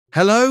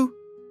Hello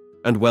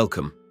and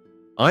welcome.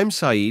 I'm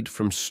Saeed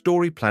from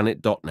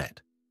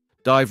storyplanet.net.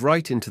 Dive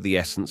right into the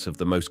essence of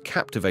the most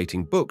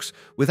captivating books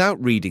without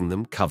reading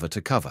them cover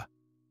to cover.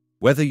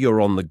 Whether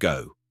you're on the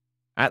go,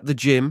 at the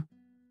gym,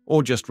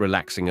 or just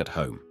relaxing at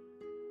home,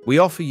 we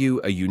offer you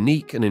a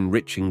unique and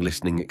enriching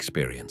listening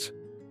experience.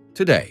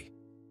 Today,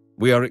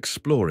 we are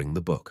exploring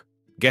the book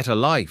Get a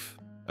Life,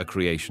 a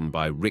creation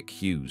by Rick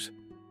Hughes.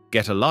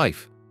 Get a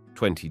Life,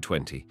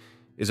 2020,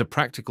 is a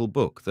practical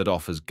book that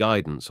offers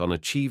guidance on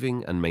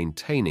achieving and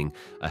maintaining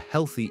a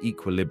healthy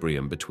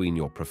equilibrium between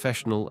your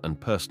professional and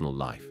personal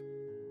life.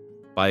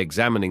 By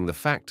examining the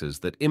factors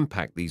that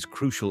impact these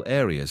crucial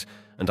areas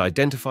and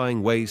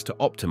identifying ways to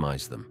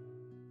optimize them,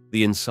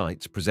 the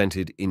insights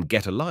presented in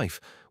Get a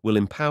Life will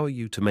empower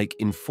you to make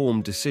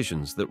informed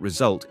decisions that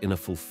result in a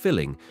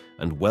fulfilling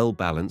and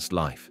well-balanced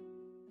life.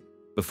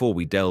 Before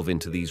we delve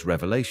into these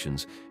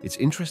revelations, it's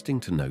interesting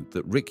to note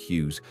that Rick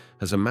Hughes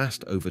has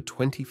amassed over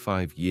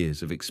 25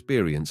 years of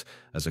experience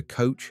as a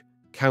coach,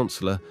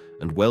 counselor,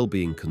 and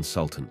well-being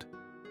consultant.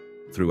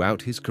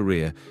 Throughout his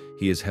career,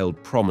 he has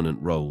held prominent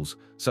roles,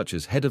 such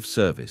as head of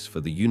service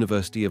for the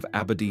University of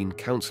Aberdeen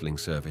Counselling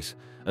Service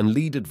and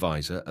lead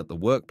advisor at the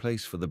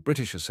workplace for the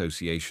British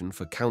Association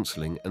for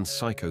Counselling and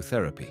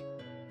Psychotherapy.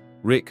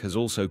 Rick has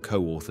also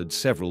co-authored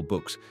several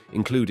books,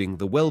 including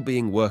The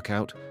Wellbeing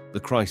Workout, The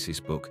Crisis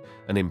Book,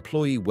 and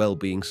Employee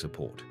Wellbeing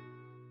Support.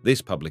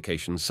 This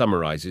publication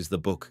summarizes the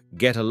book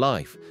Get a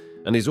Life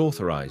and is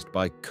authorized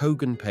by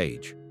Kogan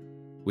Page.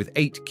 With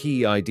 8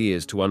 key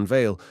ideas to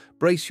unveil,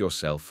 brace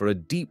yourself for a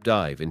deep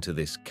dive into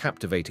this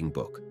captivating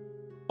book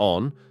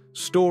on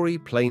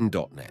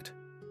storyplanet.net.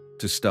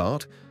 To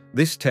start,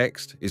 this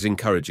text is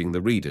encouraging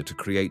the reader to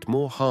create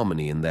more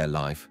harmony in their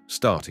life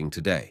starting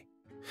today.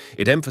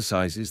 It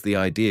emphasizes the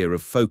idea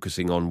of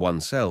focusing on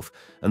oneself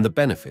and the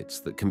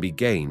benefits that can be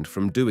gained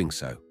from doing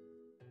so.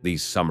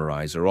 These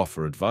summarize or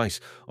offer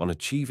advice on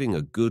achieving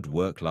a good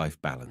work-life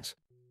balance.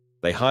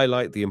 They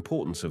highlight the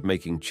importance of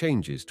making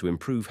changes to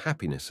improve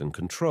happiness and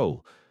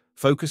control,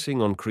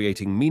 focusing on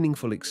creating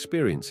meaningful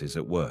experiences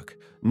at work,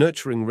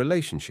 nurturing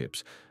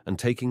relationships, and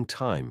taking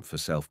time for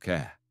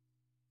self-care.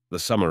 The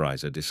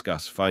summarizer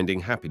discuss finding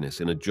happiness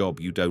in a job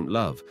you don't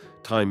love,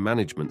 time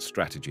management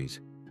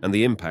strategies, and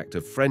the impact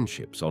of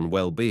friendships on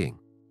well-being.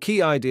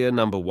 Key idea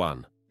number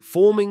 1.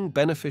 Forming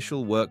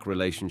beneficial work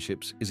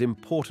relationships is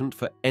important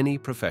for any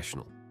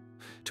professional.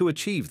 To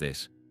achieve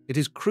this, it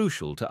is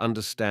crucial to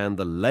understand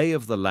the lay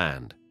of the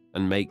land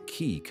and make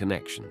key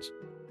connections.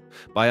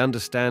 By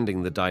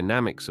understanding the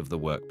dynamics of the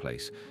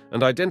workplace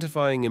and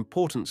identifying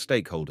important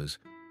stakeholders,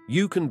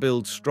 you can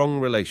build strong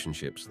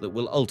relationships that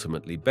will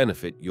ultimately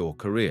benefit your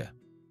career.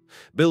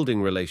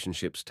 Building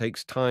relationships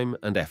takes time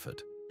and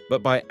effort,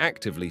 but by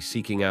actively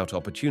seeking out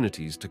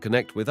opportunities to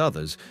connect with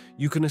others,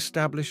 you can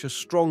establish a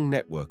strong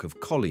network of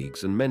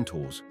colleagues and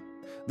mentors.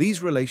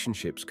 These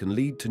relationships can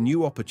lead to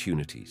new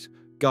opportunities,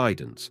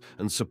 guidance,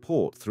 and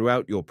support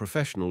throughout your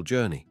professional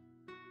journey.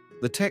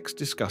 The text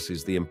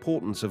discusses the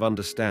importance of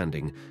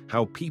understanding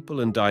how people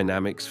and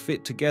dynamics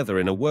fit together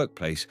in a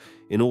workplace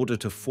in order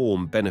to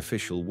form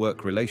beneficial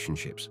work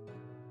relationships.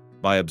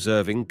 By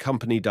observing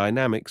company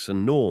dynamics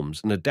and norms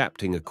and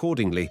adapting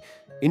accordingly,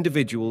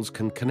 individuals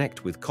can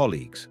connect with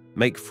colleagues,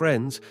 make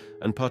friends,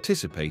 and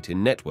participate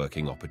in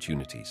networking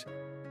opportunities.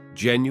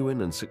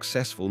 Genuine and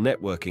successful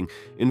networking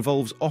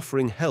involves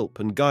offering help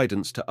and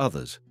guidance to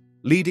others,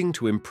 leading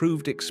to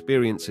improved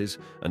experiences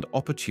and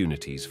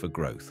opportunities for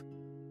growth.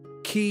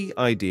 Key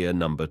idea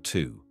number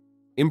 2.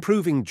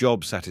 Improving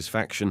job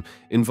satisfaction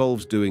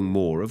involves doing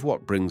more of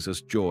what brings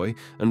us joy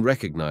and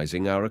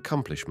recognizing our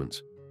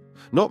accomplishments.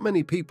 Not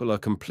many people are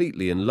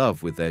completely in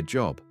love with their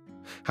job.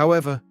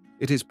 However,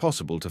 it is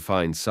possible to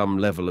find some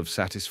level of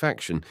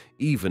satisfaction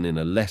even in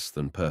a less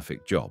than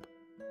perfect job.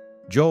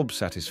 Job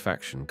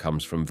satisfaction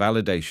comes from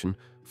validation,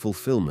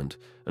 fulfillment,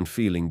 and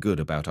feeling good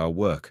about our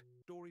work.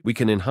 We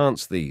can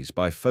enhance these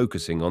by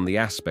focusing on the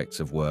aspects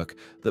of work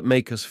that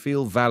make us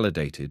feel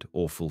validated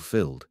or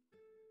fulfilled.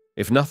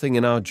 If nothing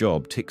in our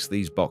job ticks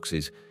these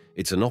boxes,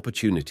 it's an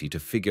opportunity to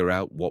figure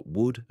out what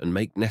would and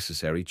make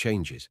necessary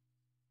changes.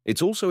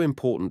 It's also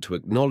important to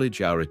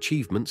acknowledge our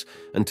achievements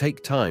and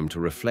take time to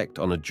reflect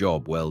on a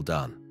job well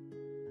done.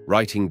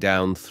 Writing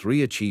down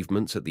 3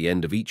 achievements at the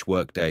end of each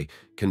workday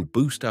can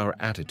boost our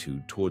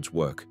attitude towards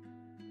work.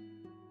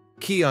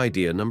 Key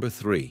idea number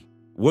 3.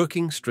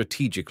 Working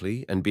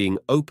strategically and being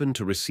open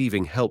to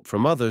receiving help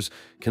from others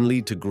can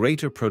lead to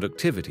greater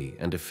productivity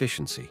and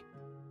efficiency.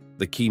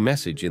 The key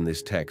message in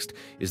this text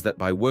is that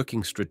by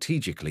working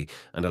strategically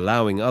and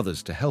allowing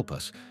others to help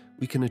us,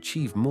 we can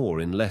achieve more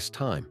in less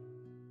time.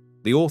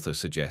 The author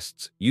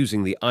suggests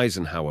using the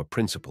Eisenhower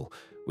principle,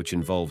 which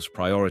involves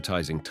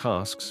prioritizing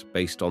tasks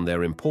based on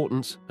their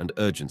importance and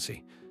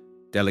urgency.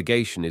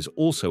 Delegation is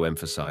also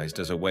emphasized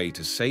as a way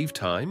to save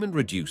time and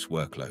reduce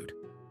workload.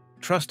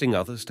 Trusting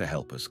others to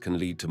help us can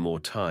lead to more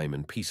time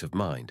and peace of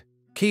mind.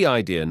 Key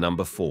idea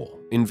number 4.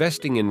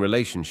 Investing in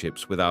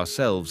relationships with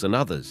ourselves and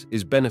others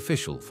is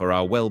beneficial for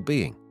our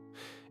well-being.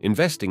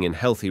 Investing in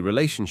healthy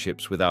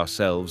relationships with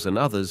ourselves and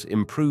others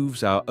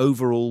improves our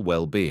overall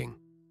well-being.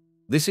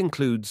 This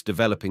includes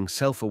developing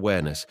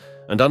self-awareness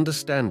and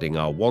understanding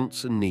our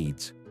wants and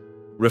needs.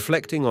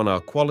 Reflecting on our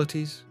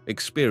qualities,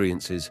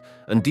 experiences,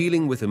 and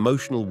dealing with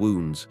emotional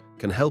wounds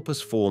can help us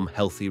form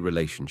healthy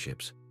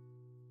relationships.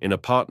 In a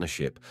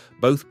partnership,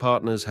 both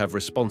partners have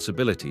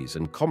responsibilities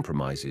and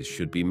compromises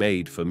should be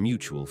made for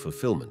mutual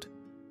fulfillment.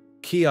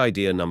 Key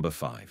idea number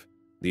 5.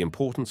 The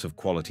importance of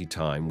quality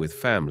time with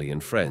family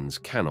and friends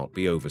cannot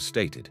be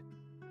overstated.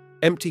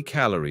 Empty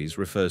calories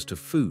refers to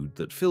food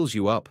that fills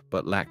you up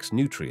but lacks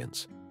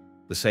nutrients.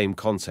 The same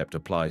concept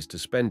applies to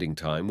spending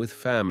time with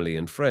family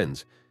and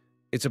friends.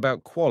 It's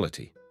about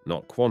quality,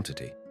 not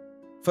quantity.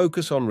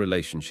 Focus on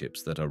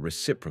relationships that are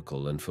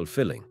reciprocal and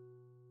fulfilling.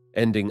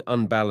 Ending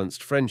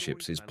unbalanced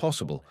friendships is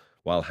possible,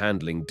 while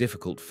handling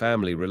difficult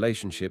family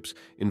relationships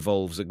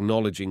involves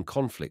acknowledging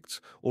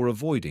conflicts or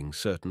avoiding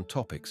certain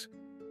topics.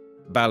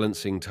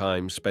 Balancing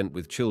time spent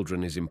with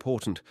children is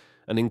important,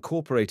 and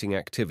incorporating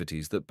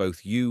activities that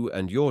both you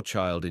and your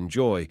child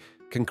enjoy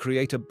can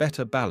create a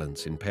better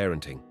balance in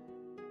parenting.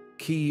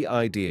 Key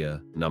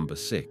idea number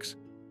 6.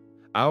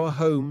 Our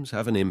homes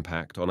have an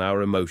impact on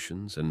our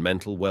emotions and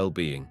mental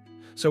well-being,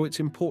 so it's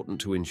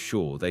important to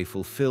ensure they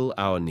fulfill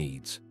our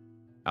needs.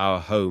 Our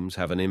homes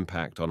have an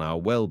impact on our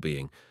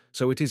well-being,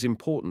 so it is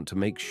important to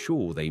make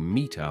sure they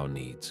meet our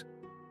needs.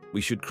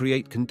 We should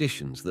create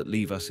conditions that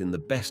leave us in the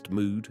best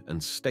mood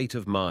and state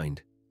of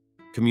mind.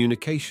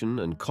 Communication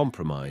and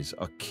compromise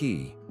are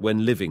key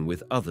when living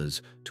with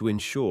others to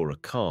ensure a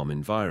calm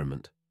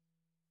environment.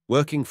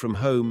 Working from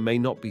home may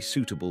not be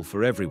suitable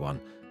for everyone,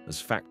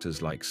 as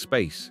factors like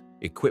space,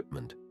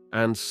 equipment,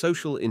 and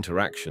social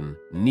interaction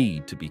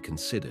need to be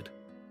considered.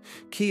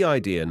 Key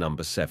idea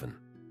number 7.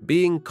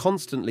 Being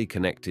constantly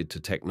connected to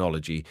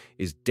technology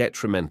is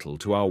detrimental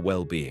to our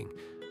well-being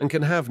and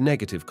can have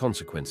negative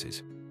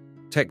consequences.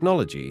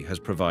 Technology has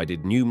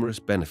provided numerous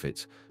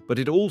benefits, but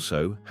it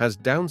also has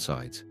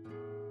downsides.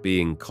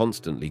 Being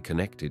constantly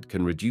connected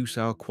can reduce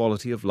our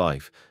quality of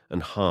life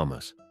and harm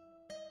us.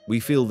 We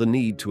feel the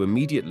need to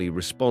immediately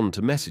respond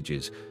to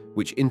messages,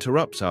 which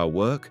interrupts our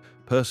work,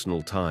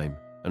 personal time,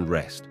 and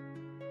rest.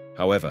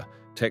 However,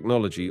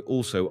 technology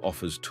also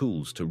offers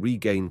tools to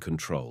regain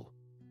control.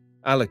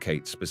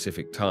 Allocate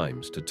specific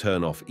times to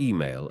turn off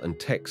email and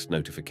text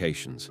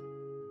notifications.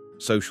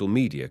 Social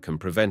media can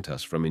prevent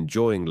us from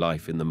enjoying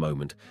life in the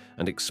moment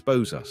and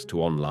expose us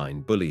to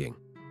online bullying.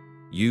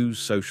 Use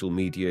social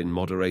media in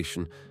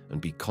moderation and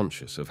be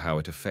conscious of how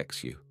it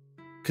affects you.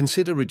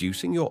 Consider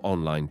reducing your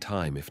online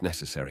time if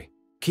necessary.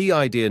 Key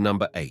idea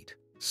number 8.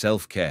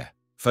 Self-care.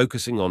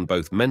 Focusing on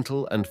both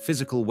mental and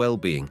physical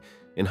well-being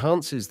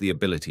enhances the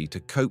ability to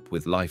cope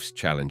with life's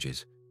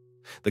challenges.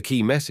 The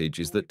key message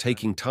is that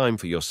taking time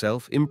for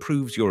yourself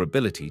improves your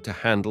ability to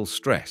handle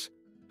stress.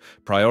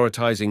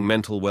 Prioritizing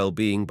mental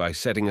well-being by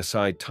setting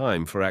aside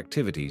time for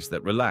activities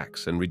that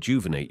relax and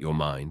rejuvenate your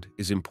mind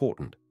is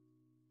important.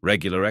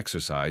 Regular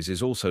exercise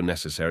is also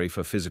necessary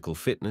for physical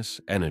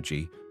fitness,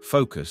 energy,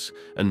 focus,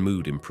 and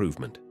mood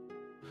improvement.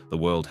 The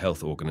World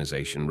Health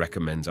Organization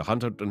recommends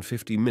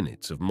 150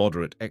 minutes of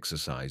moderate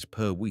exercise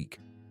per week.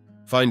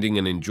 Finding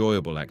an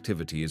enjoyable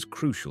activity is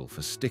crucial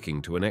for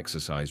sticking to an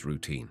exercise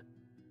routine.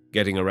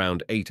 Getting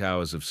around 8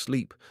 hours of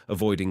sleep,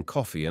 avoiding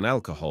coffee and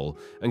alcohol,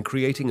 and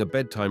creating a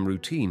bedtime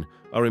routine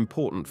are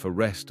important for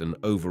rest and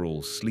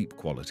overall sleep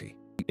quality.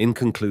 In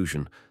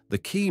conclusion, the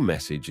key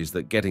message is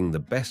that getting the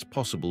best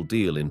possible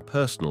deal in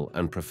personal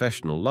and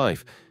professional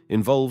life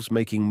involves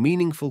making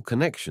meaningful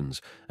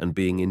connections and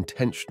being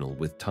intentional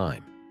with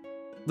time.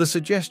 The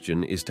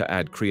suggestion is to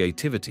add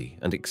creativity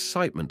and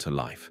excitement to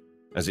life,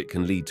 as it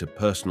can lead to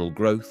personal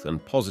growth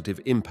and positive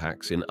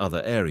impacts in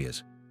other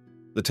areas.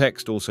 The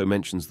text also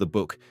mentions the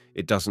book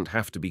It Doesn't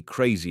Have to Be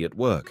Crazy at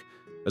Work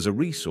as a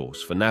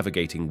resource for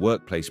navigating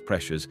workplace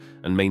pressures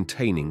and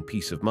maintaining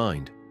peace of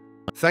mind.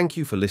 Thank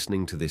you for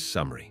listening to this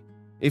summary.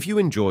 If you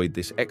enjoyed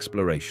this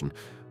exploration,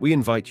 we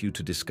invite you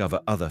to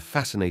discover other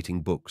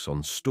fascinating books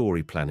on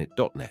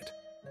StoryPlanet.net.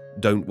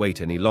 Don't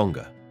wait any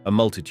longer. A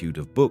multitude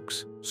of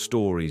books,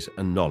 stories,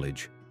 and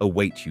knowledge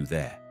await you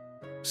there.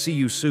 See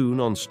you soon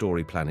on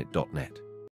StoryPlanet.net.